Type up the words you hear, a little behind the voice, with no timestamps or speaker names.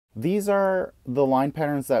These are the line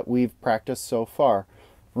patterns that we've practiced so far.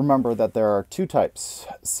 Remember that there are two types,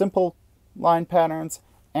 simple line patterns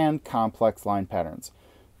and complex line patterns.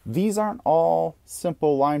 These aren't all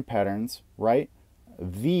simple line patterns, right?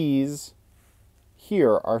 These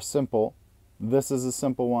here are simple. This is a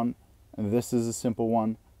simple one. This is a simple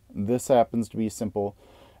one. This happens to be simple.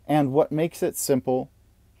 And what makes it simple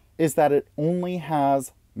is that it only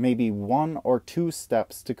has maybe one or two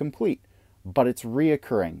steps to complete, but it's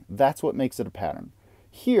reoccurring. That's what makes it a pattern.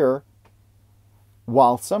 Here,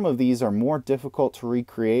 while some of these are more difficult to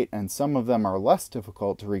recreate and some of them are less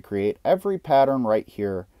difficult to recreate, every pattern right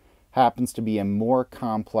here happens to be a more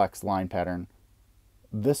complex line pattern.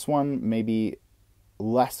 This one may be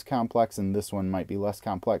less complex and this one might be less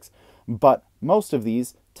complex, but most of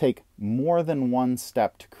these take more than one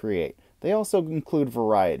step to create. They also include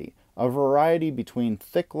variety, a variety between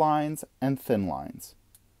thick lines and thin lines.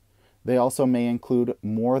 They also may include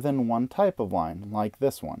more than one type of line, like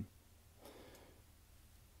this one.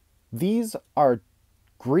 These are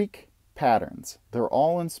Greek patterns. They're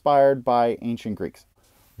all inspired by ancient Greeks.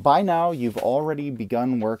 By now, you've already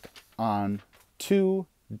begun work on two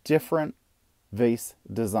different vase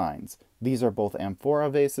designs. These are both amphora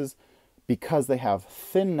vases because they have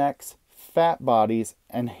thin necks, fat bodies,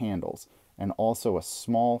 and handles, and also a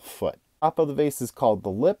small foot. The top of the vase is called the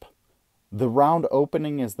lip. The round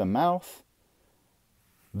opening is the mouth.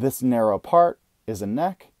 This narrow part is a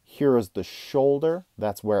neck. Here is the shoulder.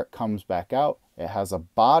 That's where it comes back out. It has a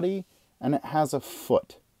body and it has a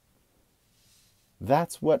foot.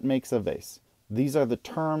 That's what makes a vase. These are the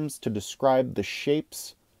terms to describe the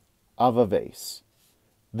shapes of a vase.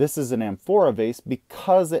 This is an amphora vase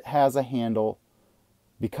because it has a handle,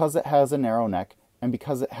 because it has a narrow neck, and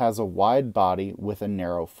because it has a wide body with a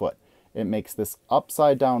narrow foot. It makes this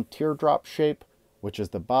upside down teardrop shape, which is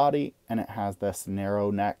the body, and it has this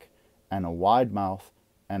narrow neck and a wide mouth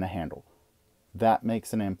and a handle. That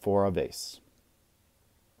makes an amphora vase.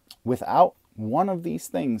 Without one of these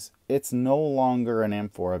things, it's no longer an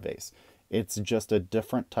amphora vase. It's just a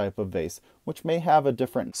different type of vase, which may have a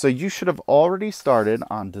different... So you should have already started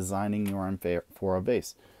on designing your amphora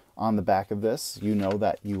vase. On the back of this, you know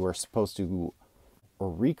that you were supposed to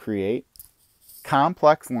recreate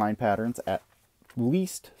complex line patterns, at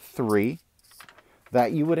least 3,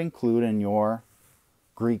 that you would include in your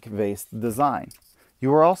Greek vase design. You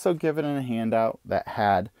were also given a handout that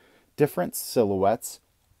had different silhouettes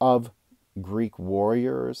of Greek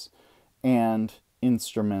warriors and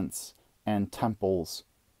instruments and temples,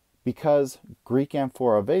 because Greek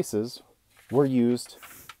amphora vases were used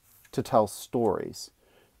to tell stories.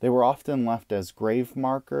 They were often left as grave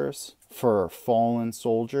markers for fallen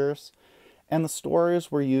soldiers, and the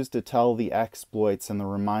stories were used to tell the exploits and the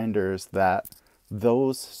reminders that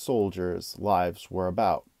those soldiers' lives were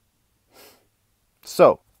about.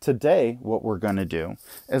 So, today what we're going to do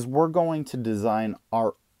is we're going to design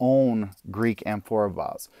our own Greek amphora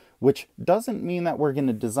vase, which doesn't mean that we're going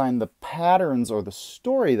to design the patterns or the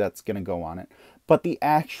story that's going to go on it, but the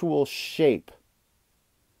actual shape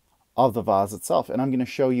of the vase itself. And I'm going to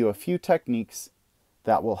show you a few techniques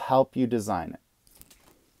that will help you design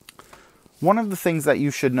it. One of the things that you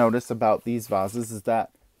should notice about these vases is that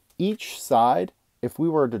each side, if we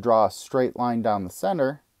were to draw a straight line down the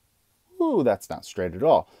center, ooh, that's not straight at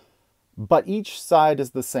all. But each side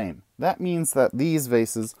is the same. That means that these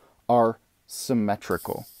vases are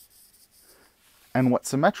symmetrical. And what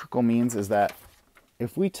symmetrical means is that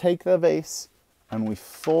if we take the vase and we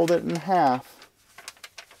fold it in half,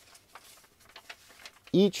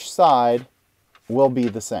 each side will be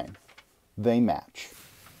the same. They match,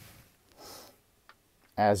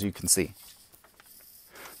 as you can see.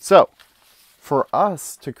 So, for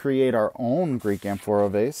us to create our own Greek amphora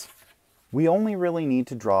vase, we only really need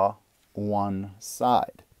to draw one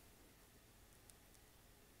side.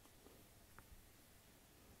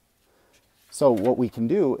 So what we can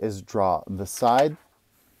do is draw the side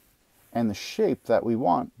and the shape that we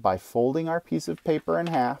want by folding our piece of paper in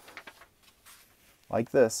half,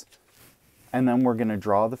 like this, and then we're going to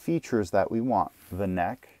draw the features that we want: the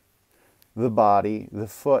neck, the body, the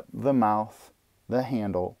foot, the mouth, the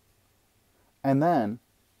handle. And then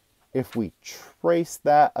if we trace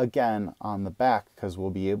that again on the back, because we'll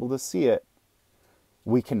be able to see it,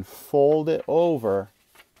 we can fold it over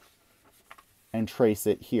and trace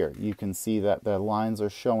it here. You can see that the lines are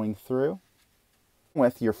showing through.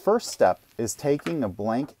 With your first step is taking a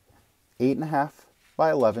blank 8.5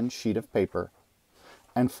 by 11 sheet of paper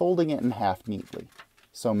and folding it in half neatly.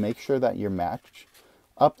 So make sure that you match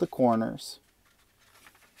up the corners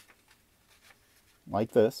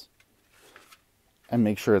like this, and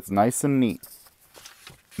make sure it's nice and neat.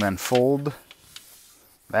 then fold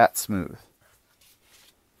that smooth.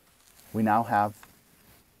 We now have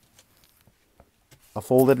a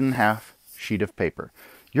folded in half sheet of paper.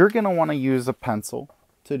 You're going to want to use a pencil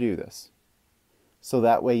to do this, so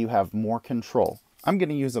that way you have more control. I'm going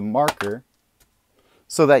to use a marker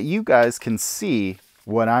so that you guys can see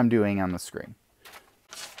what I'm doing on the screen.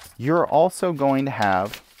 You're also going to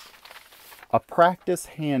have a practice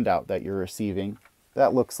handout that you're receiving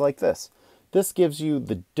that looks like this. This gives you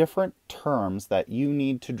the different terms that you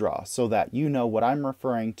need to draw so that you know what I'm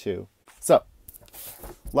referring to. So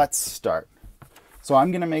let's start. So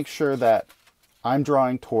I'm going to make sure that I'm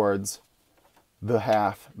drawing towards the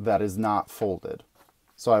half that is not folded.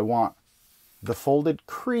 So I want the folded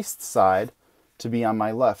creased side to be on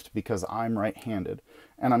my left because I'm right-handed.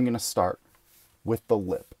 And I'm going to start with the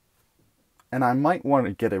lip. And I might want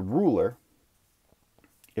to get a ruler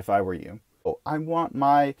if I were you. So I want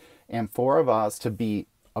my amphora vase to be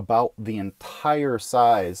about the entire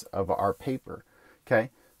size of our paper. Okay,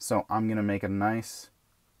 so I'm going to make a nice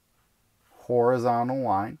horizontal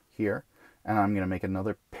line here, and I'm going to make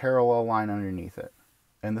another parallel line underneath it.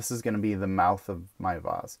 And this is going to be the mouth of my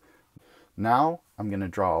vase. Now I'm going to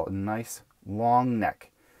draw a nice long neck.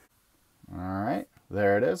 All right,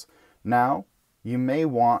 there it is. Now you may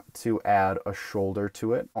want to add a shoulder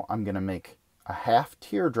to it. I'm going to make a half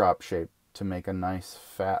teardrop shape to make a nice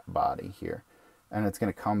fat body here. And it's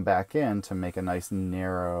going to come back in to make a nice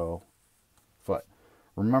narrow foot.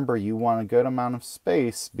 Remember, you want a good amount of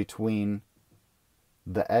space between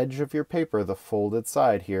the edge of your paper, the folded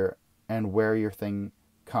side here, and where your thing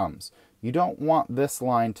comes. You don't want this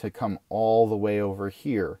line to come all the way over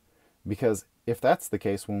here, because if that's the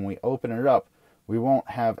case, when we open it up, we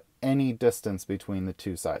won't have any distance between the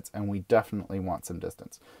two sides, and we definitely want some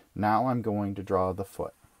distance. Now I'm going to draw the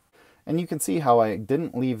foot. And you can see how I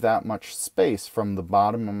didn't leave that much space from the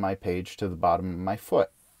bottom of my page to the bottom of my foot.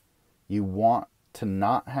 You want to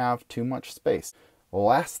not have too much space. The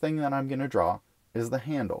last thing that I'm going to draw is the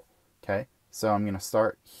handle. Okay, so I'm going to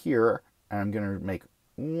start here, and I'm going to make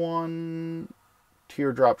one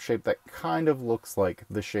teardrop shape that kind of looks like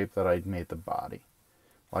the shape that I made the body,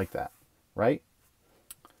 like that, right?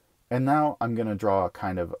 And now I'm going to draw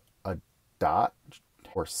kind of a dot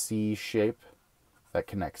or C shape that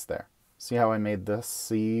connects there. See how I made this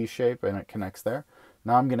C shape and it connects there?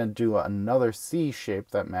 Now I'm going to do another C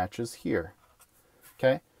shape that matches here.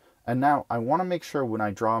 Okay? And now I want to make sure when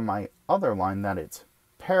I draw my other line that it's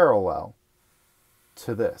parallel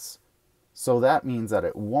to this. So that means that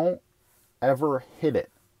it won't ever hit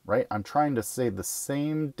it, right? I'm trying to stay the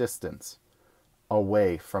same distance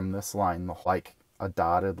away from this line, like a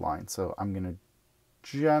dotted line. So I'm going to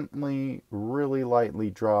gently, really lightly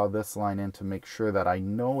draw this line in to make sure that I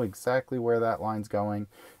know exactly where that line's going.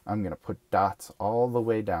 I'm going to put dots all the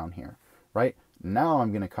way down here, right? Now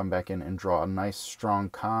I'm going to come back in and draw a nice, strong,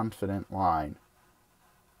 confident line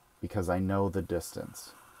because I know the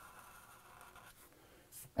distance.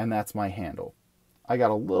 And that's my handle. I got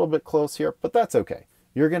a little bit close here, but that's okay.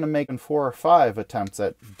 You're going to make 4 or 5 attempts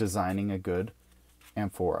at designing a good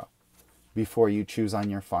amphora before you choose on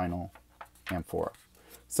your final amphora.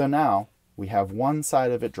 So now we have one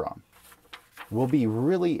side of it drawn. We'll be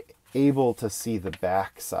really able to see the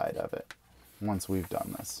back side of it once we've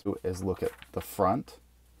done this. Is look at the front,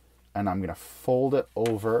 and I'm going to fold it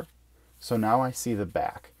over. So now I see the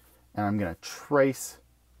back, and I'm going to trace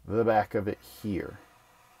the back of it here.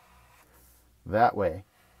 That way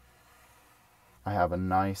I have a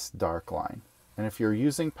nice dark line. And if you're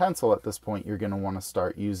using pencil at this point, you're going to want to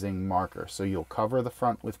start using marker. So you'll cover the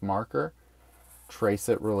front with marker, trace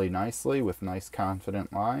it really nicely with nice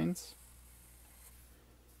confident lines.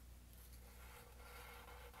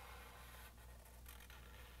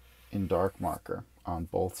 In dark marker on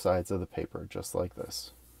both sides of the paper, just like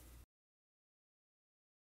this.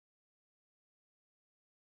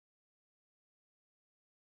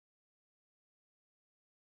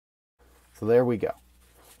 So there we go.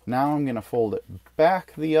 Now I'm going to fold it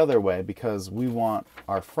back the other way because we want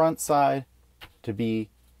our front side to be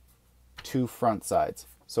 2 front sides.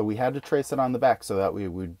 So we had to trace it on the back so that we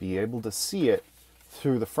would be able to see it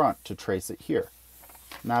through the front to trace it here.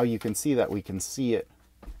 Now you can see that we can see it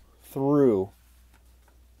through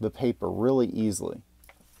the paper really easily.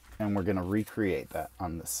 And we're going to recreate that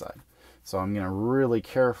on this side. So I'm going to really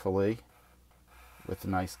carefully, with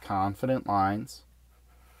nice confident lines,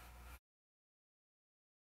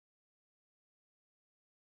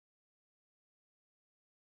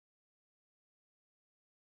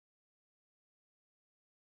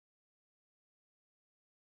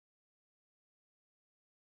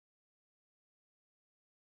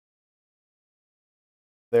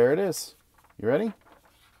 There it is. You ready?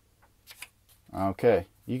 Okay,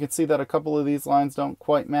 you can see that a couple of these lines don't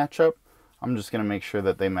quite match up. I'm just going to make sure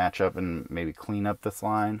that they match up and maybe clean up this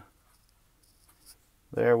line.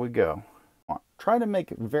 There we go. Try to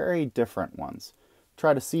make very different ones.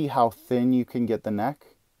 Try to see how thin you can get the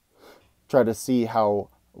neck. Try to see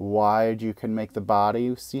how wide you can make the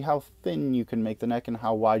body. See how thin you can make the neck and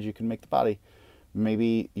how wide you can make the body.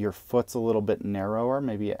 Maybe your foot's a little bit narrower.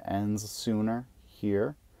 Maybe it ends sooner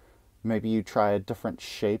here. Maybe you try a different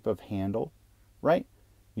shape of handle, right?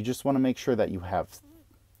 You just want to make sure that you have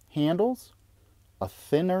handles, a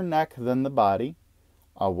thinner neck than the body,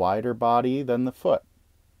 a wider body than the foot.